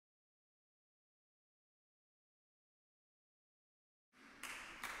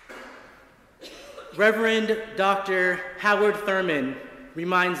Reverend Dr. Howard Thurman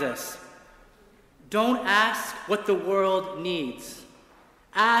reminds us, don't ask what the world needs.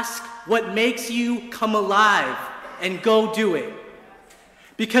 Ask what makes you come alive and go do it.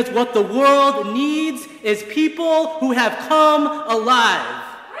 Because what the world needs is people who have come alive.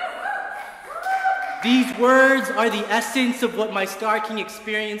 These words are the essence of what my Starr King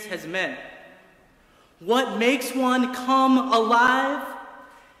experience has meant. What makes one come alive?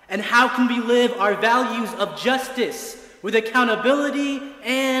 And how can we live our values of justice with accountability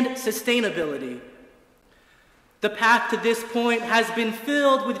and sustainability? The path to this point has been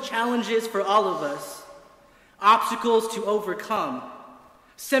filled with challenges for all of us, obstacles to overcome.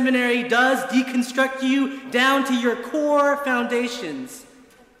 Seminary does deconstruct you down to your core foundations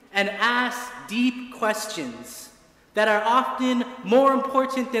and ask deep questions that are often more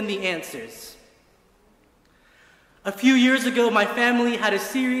important than the answers. A few years ago, my family had a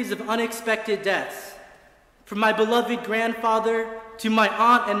series of unexpected deaths, from my beloved grandfather to my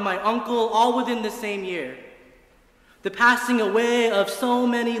aunt and my uncle, all within the same year. The passing away of so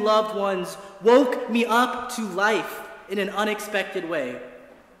many loved ones woke me up to life in an unexpected way.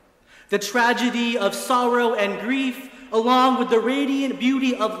 The tragedy of sorrow and grief, along with the radiant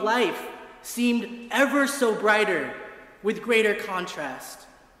beauty of life, seemed ever so brighter with greater contrast.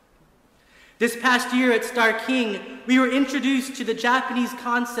 This past year at Starr King, we were introduced to the Japanese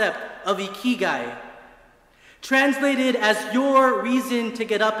concept of ikigai, translated as your reason to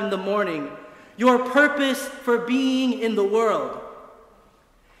get up in the morning, your purpose for being in the world.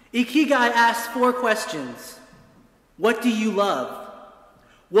 Ikigai asks 4 questions. What do you love?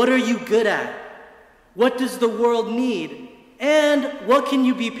 What are you good at? What does the world need? And what can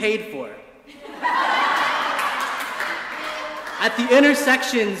you be paid for? At the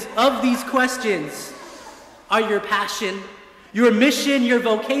intersections of these questions are your passion, your mission, your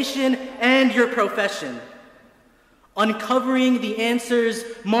vocation, and your profession. Uncovering the answers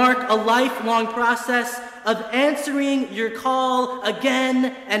mark a lifelong process of answering your call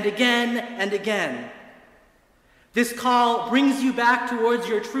again and again and again. This call brings you back towards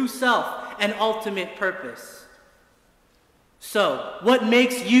your true self and ultimate purpose. So, what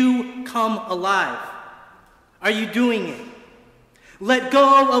makes you come alive? Are you doing it? Let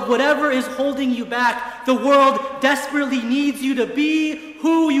go of whatever is holding you back. The world desperately needs you to be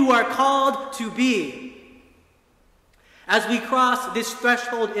who you are called to be. As we cross this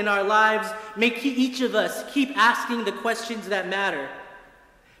threshold in our lives, may each of us keep asking the questions that matter.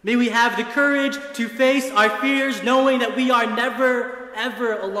 May we have the courage to face our fears, knowing that we are never,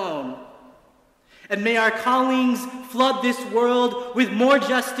 ever alone. And may our callings flood this world with more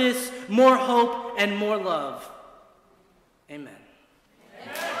justice, more hope, and more love. Amen.